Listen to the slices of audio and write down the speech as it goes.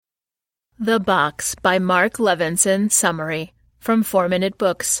The Box by Marc Levinson, summary, from 4-Minute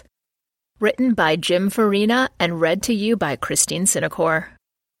Books. Written by Jim Farina and read to you by Christine Sinecor.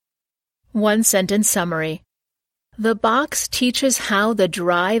 One-sentence summary. The Box teaches how the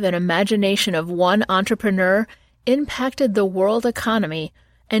drive and imagination of one entrepreneur impacted the world economy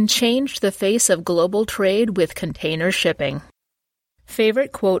and changed the face of global trade with container shipping.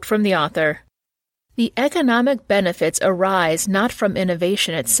 Favorite quote from the author. The economic benefits arise not from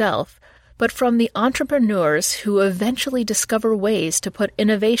innovation itself, but from the entrepreneurs who eventually discover ways to put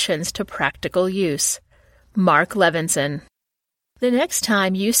innovations to practical use. Marc Levinson. The next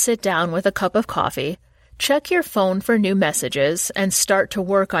time you sit down with a cup of coffee, check your phone for new messages, and start to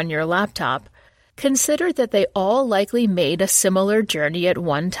work on your laptop, consider that they all likely made a similar journey at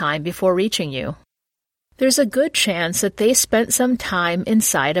one time before reaching you. There's a good chance that they spent some time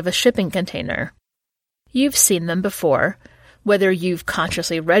inside of a shipping container. You've seen them before, whether you've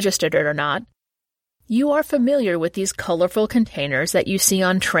consciously registered it or not. You are familiar with these colorful containers that you see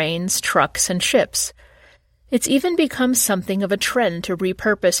on trains, trucks, and ships. It's even become something of a trend to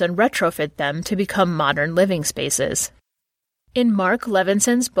repurpose and retrofit them to become modern living spaces. In Marc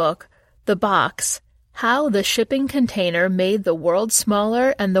Levinson's book, The Box, How the Shipping Container Made the World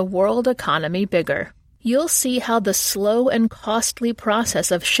Smaller and the World Economy Bigger, you'll see how the slow and costly process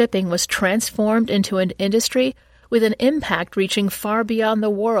of shipping was transformed into an industry with an impact reaching far beyond the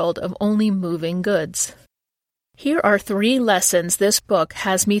world of only moving goods. Here are 3 lessons this book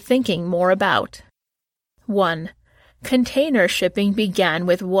has me thinking more about. 1. Container shipping began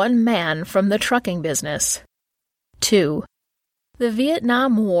with one man from the trucking business. 2. The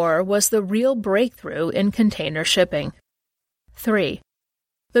Vietnam War was the real breakthrough in container shipping. 3.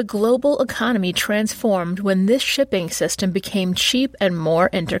 The global economy transformed when this shipping system became cheap and more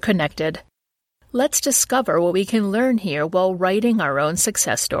interconnected. Let's discover what we can learn here while writing our own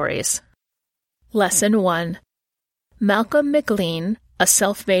success stories. Lesson 1. Malcolm McLean, a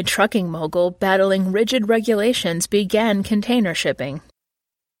self-made trucking mogul battling rigid regulations, began container shipping.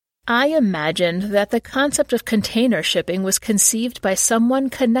 I imagined that the concept of container shipping was conceived by someone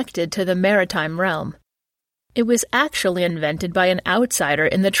connected to the maritime realm. It was actually invented by an outsider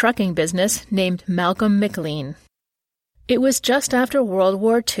in the trucking business named Malcolm McLean. It was just after World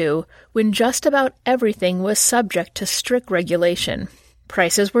War II when just about everything was subject to strict regulation.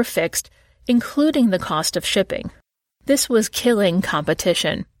 Prices were fixed, including the cost of shipping. This was killing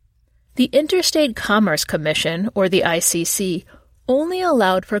competition. The Interstate Commerce Commission, or the ICC, only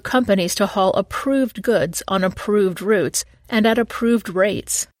allowed for companies to haul approved goods on approved routes and at approved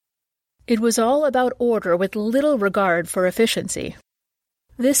rates. It was all about order with little regard for efficiency.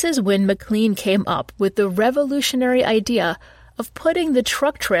 This is when McLean came up with the revolutionary idea of putting the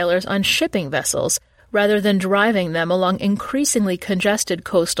truck trailers on shipping vessels rather than driving them along increasingly congested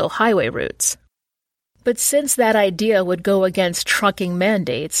coastal highway routes. But since that idea would go against trucking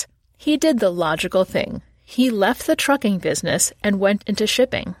mandates, he did the logical thing. He left the trucking business and went into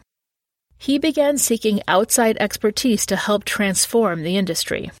shipping. He began seeking outside expertise to help transform the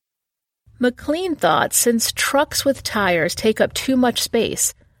industry. McLean thought since trucks with tires take up too much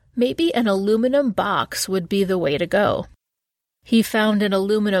space, maybe an aluminum box would be the way to go. He found an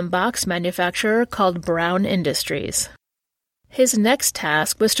aluminum box manufacturer called Brown Industries. His next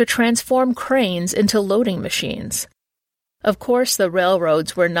task was to transform cranes into loading machines. Of course, the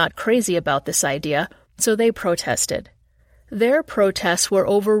railroads were not crazy about this idea, so they protested. Their protests were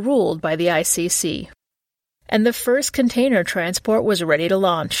overruled by the ICC, and the first container transport was ready to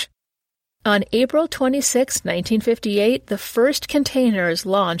launch. On April 26, 1958, the first containers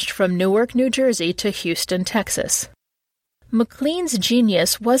launched from Newark, New Jersey to Houston, Texas. McLean's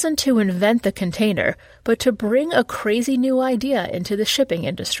genius wasn't to invent the container, but to bring a crazy new idea into the shipping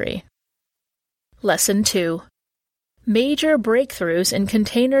industry. Lesson 2. Major breakthroughs in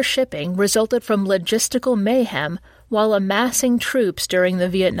container shipping resulted from logistical mayhem while amassing troops during the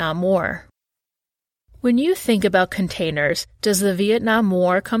Vietnam War. When you think about containers, does the Vietnam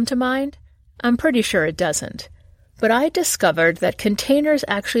War come to mind? I'm pretty sure it doesn't. But I discovered that containers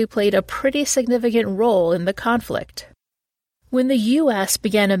actually played a pretty significant role in the conflict. When the U.S.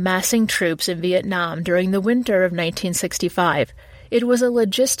 began amassing troops in Vietnam during the winter of 1965, it was a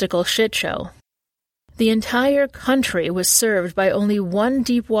logistical shit show. The entire country was served by only one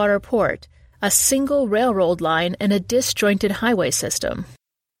deep-water port, a single railroad line, and a disjointed highway system.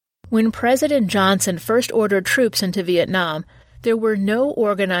 When President Johnson first ordered troops into Vietnam, there were no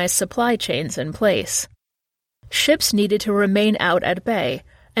organized supply chains in place. Ships needed to remain out at bay,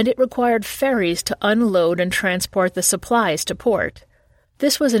 and it required ferries to unload and transport the supplies to port.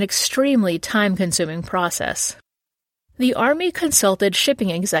 This was an extremely time-consuming process. The Army consulted shipping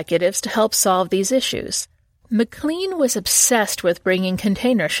executives to help solve these issues. McLean was obsessed with bringing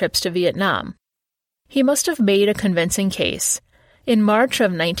container ships to Vietnam. He must have made a convincing case. In March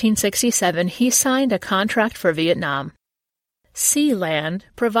of 1967, he signed a contract for Vietnam. Sealand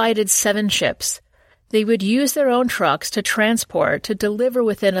provided 7 ships. They would use their own trucks to transport to deliver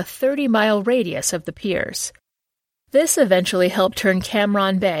within a 30-mile radius of the piers. This eventually helped turn Cam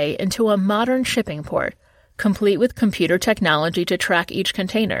Ranh Bay into a modern shipping port, complete with computer technology to track each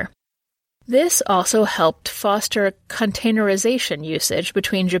container. This also helped foster containerization usage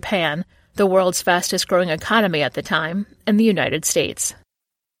between Japan, the world's fastest-growing economy at the time, and the United States.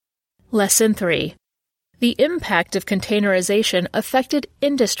 Lesson 3. The impact of containerization affected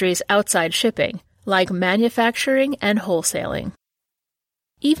industries outside shipping, like manufacturing and wholesaling.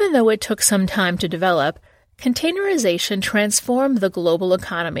 Even though it took some time to develop, containerization transformed the global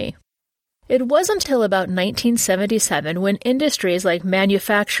economy. It wasn't until about 1977 when industries like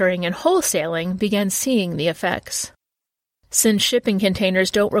manufacturing and wholesaling began seeing the effects. Since shipping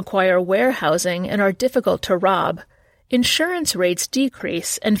containers don't require warehousing and are difficult to rob, insurance rates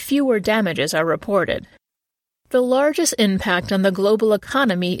decrease and fewer damages are reported. The largest impact on the global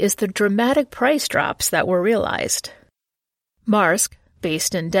economy is the dramatic price drops that were realized. Marc,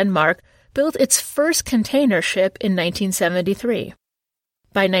 based in Denmark, built its first container ship in 1973.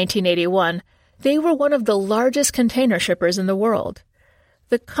 By 1981, they were one of the largest container shippers in the world.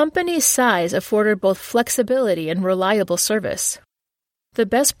 The company's size afforded both flexibility and reliable service. The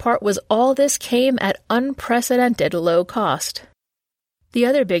best part was all this came at unprecedented low cost. The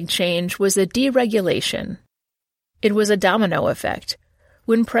other big change was the deregulation. It was a domino effect.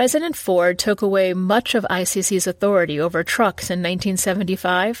 When President Ford took away much of ICC's authority over trucks in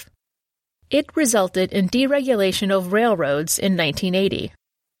 1975, it resulted in deregulation of railroads in 1980.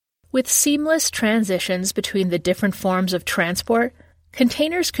 With seamless transitions between the different forms of transport,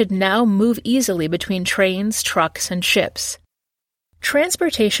 containers could now move easily between trains, trucks, and ships.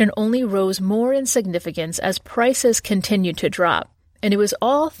 Transportation only rose more in significance as prices continued to drop, and it was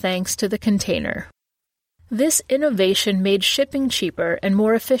all thanks to the container. This innovation made shipping cheaper and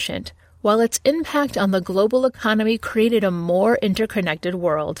more efficient, while its impact on the global economy created a more interconnected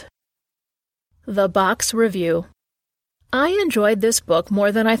world. The Box Review. I enjoyed this book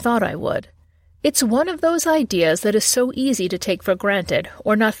more than I thought I would. It's one of those ideas that is so easy to take for granted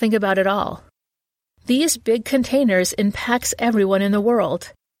or not think about at all. These big containers impacts everyone in the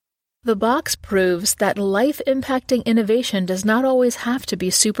world. The box proves that life-impacting innovation does not always have to be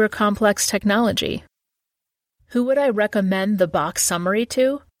super complex technology. Who would I recommend the box summary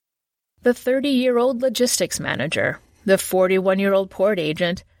to? The 30-year-old logistics manager, the 41-year-old port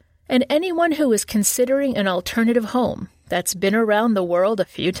agent, and anyone who is considering an alternative home that's been around the world a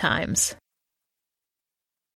few times.